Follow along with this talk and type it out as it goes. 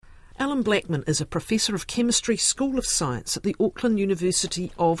Allan Blackman is a Professor of Chemistry, School of Science at the Auckland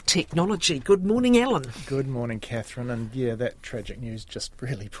University of Technology. Good morning, Allan. Good morning, Catherine. And yeah, that tragic news just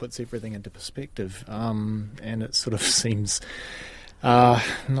really puts everything into perspective. And it sort of seems not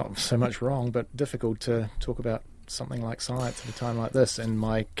so much wrong, but difficult to talk about something like science at a time like this. And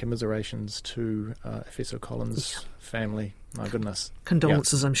my commiserations to Professor Collins' family. My goodness.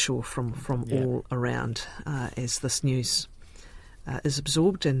 Condolences, I'm sure, from all around as this news is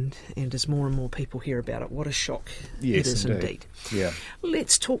absorbed and as more and more people hear about it. What a shock it is indeed. Yeah.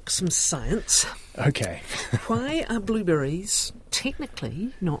 Let's talk some science. Okay. Why are blueberries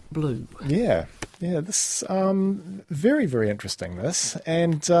technically not blue? Yeah, this very, very interesting, this.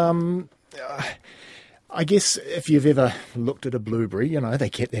 And I guess if you've ever looked at a blueberry, they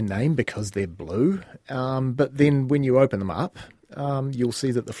get their name because they're blue. But then when you open them up, you'll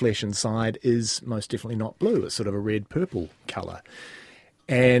see that the flesh inside is most definitely not blue. It's sort of a red-purple colour.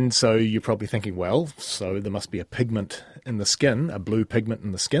 And so you're probably thinking, well, so there must be a pigment in the skin, a blue pigment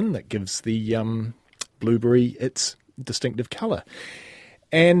in the skin that gives the blueberry its distinctive colour.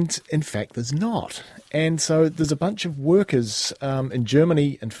 And in fact, there's not. And so there's a bunch of workers in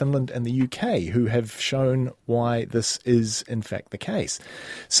Germany and Finland and the UK who have shown why this is in fact the case.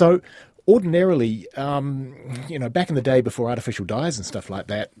 So ordinarily, back in the day before artificial dyes and stuff like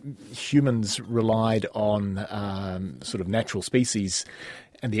that, humans relied on sort of natural species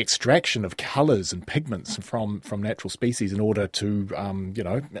and the extraction of colours and pigments from natural species in order to,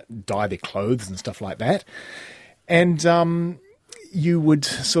 dye their clothes and stuff like that. And you would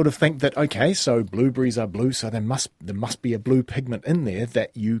sort of think that, okay, so blueberries are blue, so there must be a blue pigment in there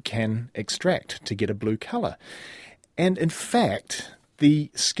that you can extract to get a blue colour. And in fact,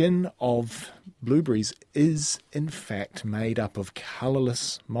 the skin of blueberries is in fact made up of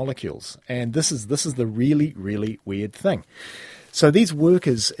colourless molecules. And this is the really, really weird thing. So these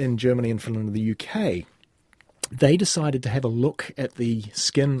workers in Germany and Finland and the UK, they decided to have a look at the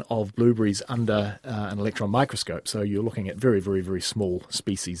skin of blueberries under an electron microscope. So you're looking at very, very, very small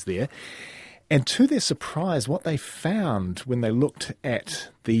species there. And to their surprise, what they found when they looked at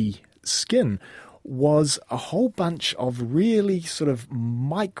the skin was a whole bunch of really sort of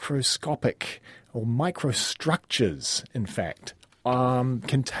microscopic or microstructures, in fact,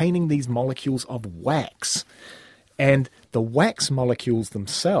 containing these molecules of wax. And the wax molecules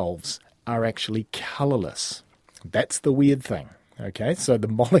themselves are actually colourless. That's the weird thing, okay? So the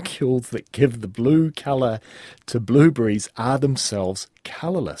molecules that give the blue colour to blueberries are themselves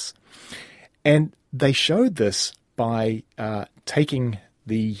colourless. And they showed this by taking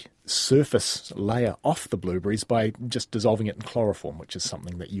the surface layer off the blueberries by just dissolving it in chloroform, which is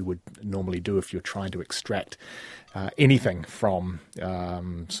something that you would normally do if you're trying to extract anything from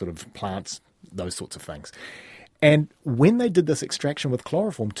sort of plants, those sorts of things. And when they did this extraction with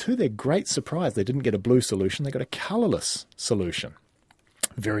chloroform, to their great surprise, they didn't get a blue solution, they got a colourless solution.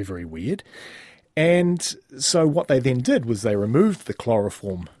 Very, very weird. And so what they then did was they removed the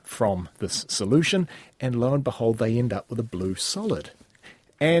chloroform from this solution, and lo and behold, they end up with a blue solid.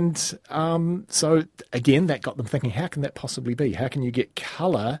 And so, again, that got them thinking, how can that possibly be? How can you get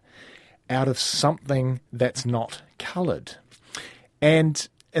colour out of something that's not coloured? And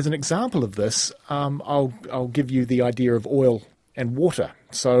as an example of this, I'll give you the idea of oil and water.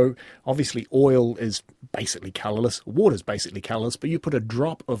 So obviously oil is basically colourless, water is basically colourless, but you put a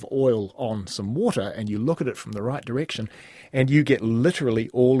drop of oil on some water and you look at it from the right direction and you get literally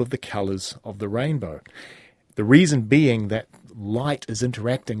all of the colours of the rainbow. The reason being that light is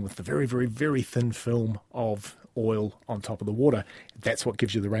interacting with the very, very, very thin film of oil on top of the water. That's what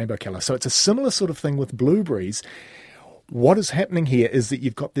gives you the rainbow colour. So it's a similar sort of thing with blueberries. What is happening here is that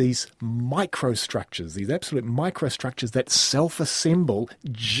you've got these microstructures, these absolute microstructures that self-assemble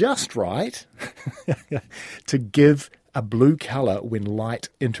just right to give a blue colour when light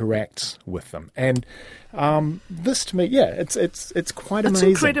interacts with them. And this to me, it's quite amazing.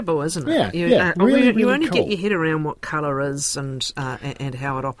 It's incredible, isn't it? You only get your head around what colour is and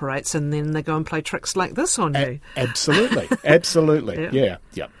how it operates, and then they go and play tricks like this on you. Absolutely. Yeah.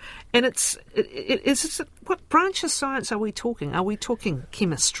 And what branch of science are we talking? Are we talking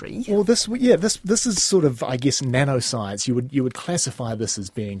chemistry? Well, this is sort of, I guess, nanoscience. You would classify this as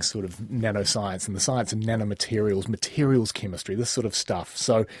being sort of nanoscience and the science of nanomaterials, materials chemistry, this sort of stuff.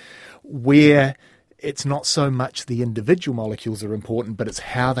 So where it's not so much the individual molecules that are important, but it's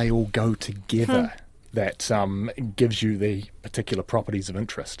how they all go together. That gives you the particular properties of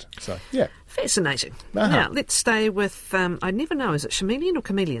interest. So, yeah. Fascinating. Now, let's stay with, I never know, is it chameleon or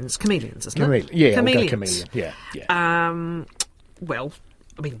chameleons? Chameleons, isn't it? Yeah, chameleons. I'll go chameleon. Yeah. Well,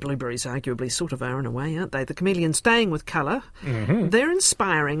 I mean, blueberries arguably sort of are in a way, aren't they? The chameleon staying with colour, Mm-hmm. they're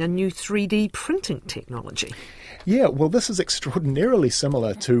inspiring a new 3D printing technology. Yeah, well, this is extraordinarily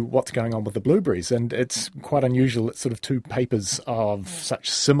similar to what's going on with the blueberries, and it's quite unusual that sort of two papers of such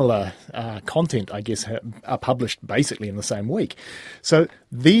similar content, I guess, are published basically in the same week. So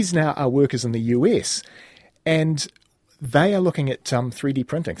these now are workers in the US, and they are looking at 3D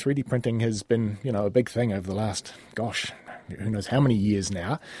printing. 3D printing has been, a big thing over the last, who knows how many years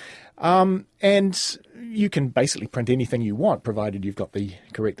now. And you can basically print anything you want, provided you've got the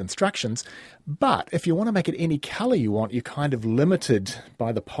correct instructions. But if you want to make it any colour you want, you're kind of limited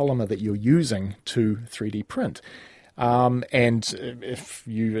by the polymer that you're using to 3D print. And if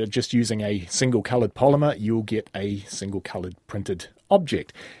you are just using a single coloured polymer, you'll get a single coloured printed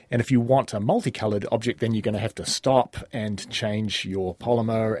object. And if you want a multicoloured object, then you're going to have to stop and change your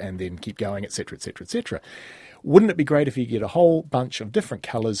polymer and then keep going, etc., etc., etc. Wouldn't it be great if you get a whole bunch of different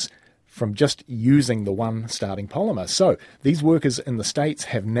colours from just using the one starting polymer? So these workers in the States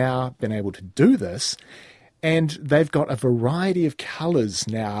have now been able to do this, and they've got a variety of colours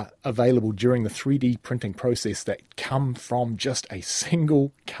now available during the 3D printing process that come from just a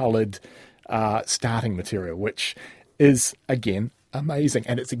single coloured starting material, which is, again, amazing.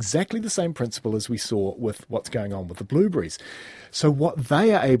 And it's exactly the same principle as we saw with what's going on with the blueberries. So what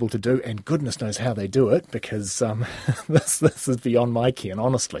they are able to do, and goodness knows how they do it, because this is beyond my ken,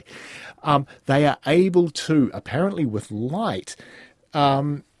 honestly. They are able to, apparently with light,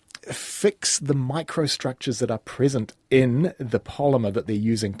 fix the microstructures that are present in the polymer that they're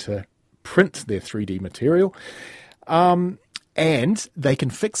using to print their 3D material. And they can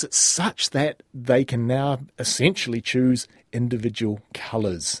fix it such that they can now essentially choose individual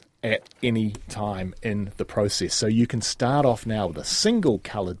colours at any time in the process. So you can start off now with a single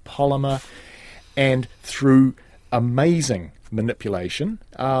coloured polymer, and through amazing manipulation,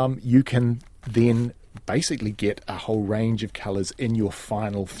 you can then basically get a whole range of colours in your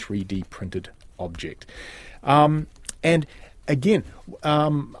final 3D printed object. And again,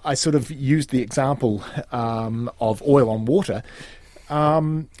 I sort of used the example of oil on water.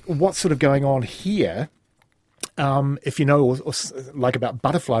 What's sort of going on here, if you know, or like about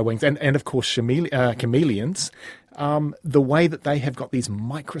butterfly wings and of course chameleons, the way that they have got these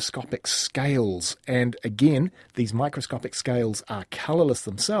microscopic scales. And again, these microscopic scales are colourless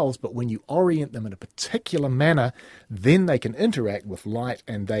themselves, but when you orient them in a particular manner, then they can interact with light,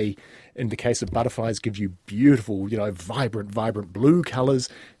 and they, in the case of butterflies, give you beautiful, vibrant blue colours.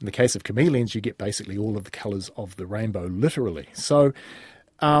 In the case of chameleons, you get basically all of the colours of the rainbow, literally. So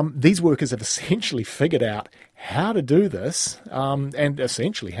these workers have essentially figured out how to do this, and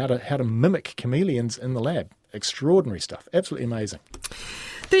essentially how to mimic chameleons in the lab. Extraordinary stuff. Absolutely amazing.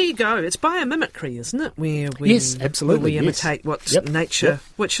 There you go. It's biomimicry, isn't it? Yes, absolutely. Where we imitate what nature,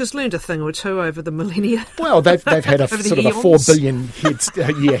 which has learned a thing or two over the millennia. Well, they've had a sort of a 4 billion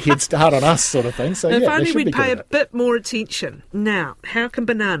head start on us sort of thing. So if yeah, only we'd pay a bit more attention. Now, how can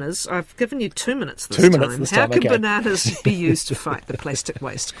bananas? I've given you 2 minutes this 2 minutes this time. How can okay. bananas be used to fight the plastic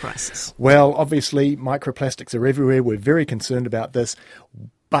waste crisis? Well, obviously, microplastics are everywhere. We're very concerned about this,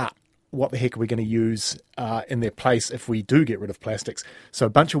 but what the heck are we going to use in their place if we do get rid of plastics? So a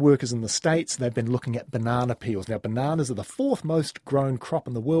bunch of workers in the States, they've been looking at banana peels. Now, bananas are the 4th most grown crop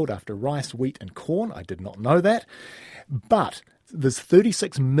in the world after rice, wheat and corn. I did not know that. But there's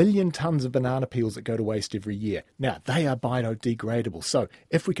 36 million tonnes of banana peels that go to waste every year. Now, they are biodegradable. So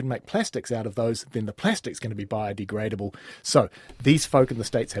if we can make plastics out of those, then the plastic's going to be biodegradable. So these folk in the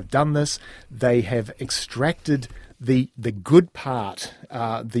States have done this. They have extracted the good part,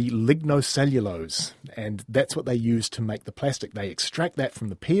 the lignocellulose, and that's what they use to make the plastic. They extract that from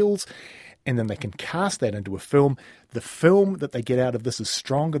the peels, and then they can cast that into a film. The film that they get out of this is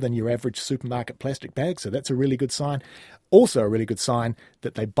stronger than your average supermarket plastic bag, so that's a really good sign. Also a really good sign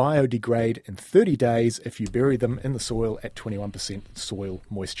that they biodegrade in 30 days if you bury them in the soil at 21% soil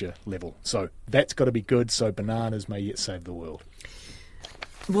moisture level. So that's got to be good, so bananas may yet save the world.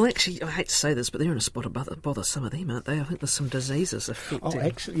 Well, actually, I hate to say this, but they're in a spot of bother some of them, aren't they? I think there's some diseases affecting. Oh,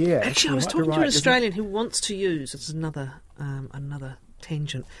 actually, yeah. Actually, I was talking to an Australian who wants to use, it's another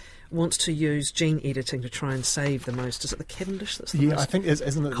tangent, wants to use gene editing to try and save the most. Is it the Cavendish that's the most I think,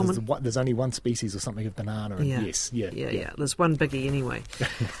 isn't it, common? There's only one species or something of banana. And Yeah. Yes, yeah. There's one biggie anyway.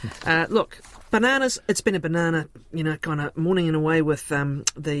 Look, bananas, it's been a banana, kind of morning and away with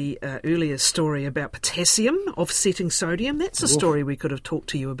the earlier story about potassium offsetting sodium. That's a story we could have talked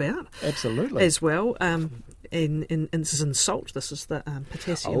to you about. Absolutely. As well. This is in salt. This is the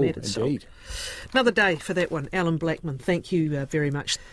potassium added salt. Indeed. Another day for that one. Allan Blackman, thank you very much.